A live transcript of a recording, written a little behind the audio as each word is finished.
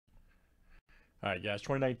All right, guys,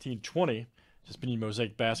 2019-20. Just Panini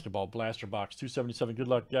Mosaic Basketball Blaster Box 277. Good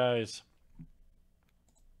luck, guys.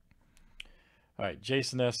 All right,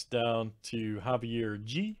 Jason S. down to Javier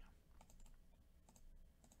G.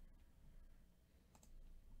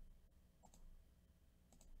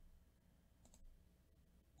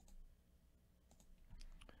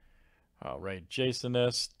 All right, Jason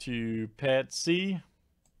S. to Pat C.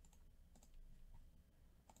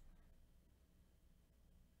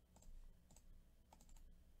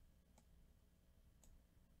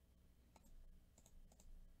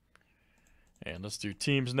 And let's do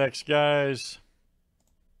teams next, guys.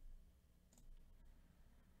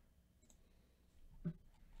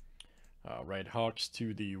 All right, Hawks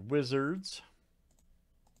to the Wizards.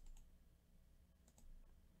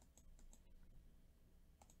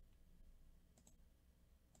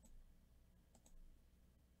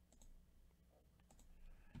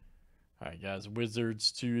 All right, guys,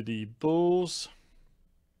 Wizards to the Bulls.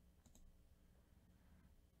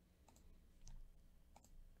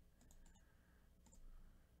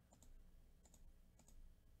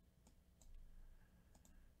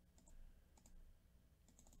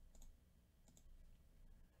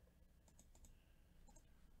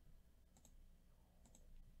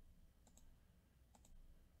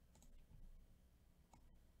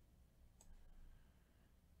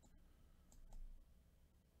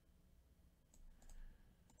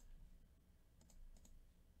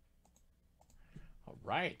 All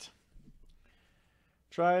right.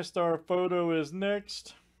 TriStar photo is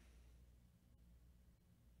next.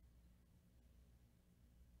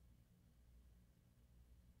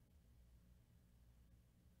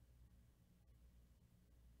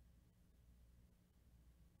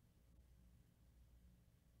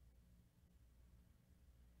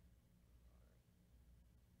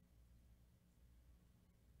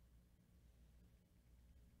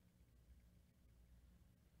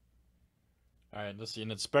 All right, let's see. And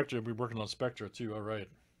then Spectra, we're working on Spectra too. All right.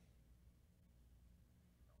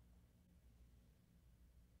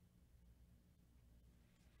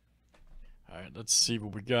 All right, let's see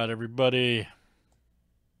what we got, everybody.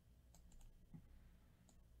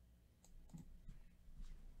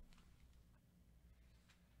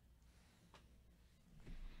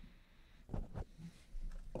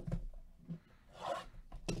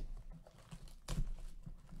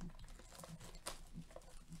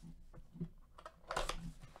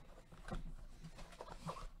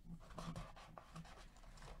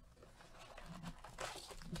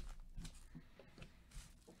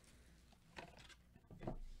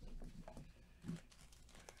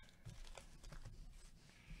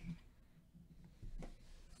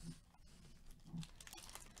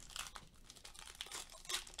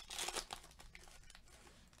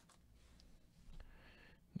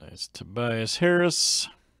 Nice Tobias Harris.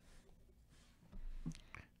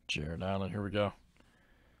 Jared Allen, here we go.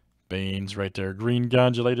 Baines right there. Green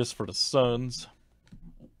Gondolatus for the Suns.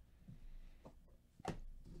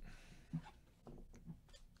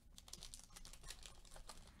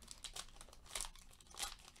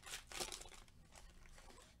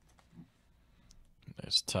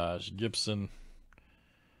 Nice Taj Gibson.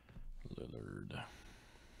 Lillard.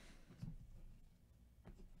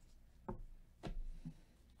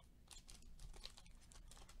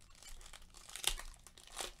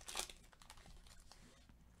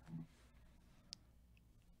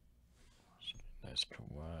 Nice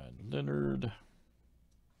Kawhi Leonard.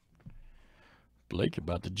 Blake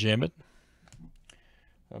about to jam it.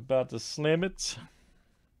 About to slam it.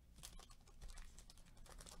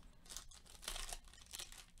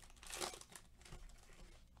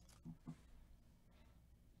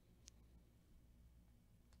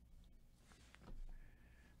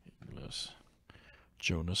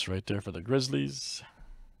 Jonas right there for the Grizzlies.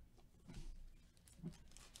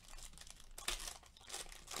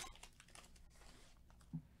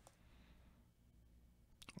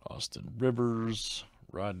 Austin Rivers,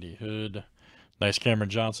 Rodney Hood. Nice Cameron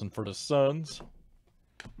Johnson for the Suns.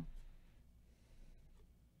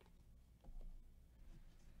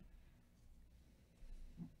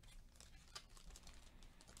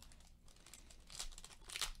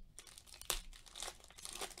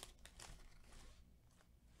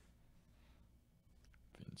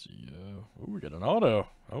 Oh, we got an auto.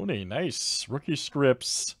 Oni, nice. Rookie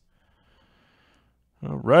scripts.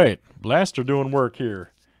 All right. Blaster doing work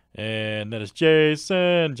here. And that is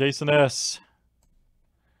Jason S.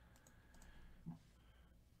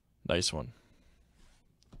 Nice one.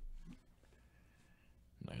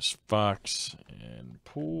 Nice Fox and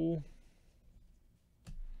Poole.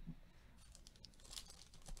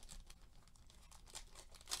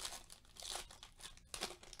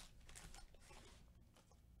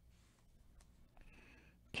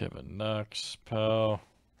 Kevin Knox, Powell.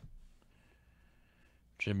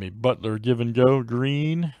 Jimmy Butler, give and go,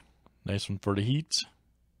 green. Nice one for the Heat.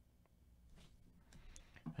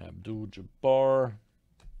 Abdul-Jabbar. All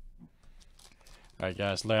right,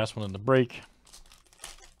 guys, last one in the break.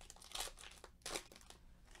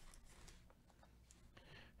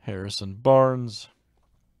 Harrison Barnes.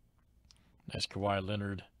 Nice Kawhi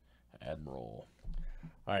Leonard, Admiral.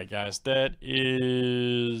 All right, guys, that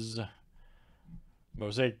is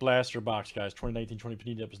Mosaic Blaster box, guys. 2019-20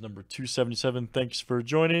 Panini, episode number 277. Thanks for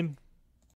joining.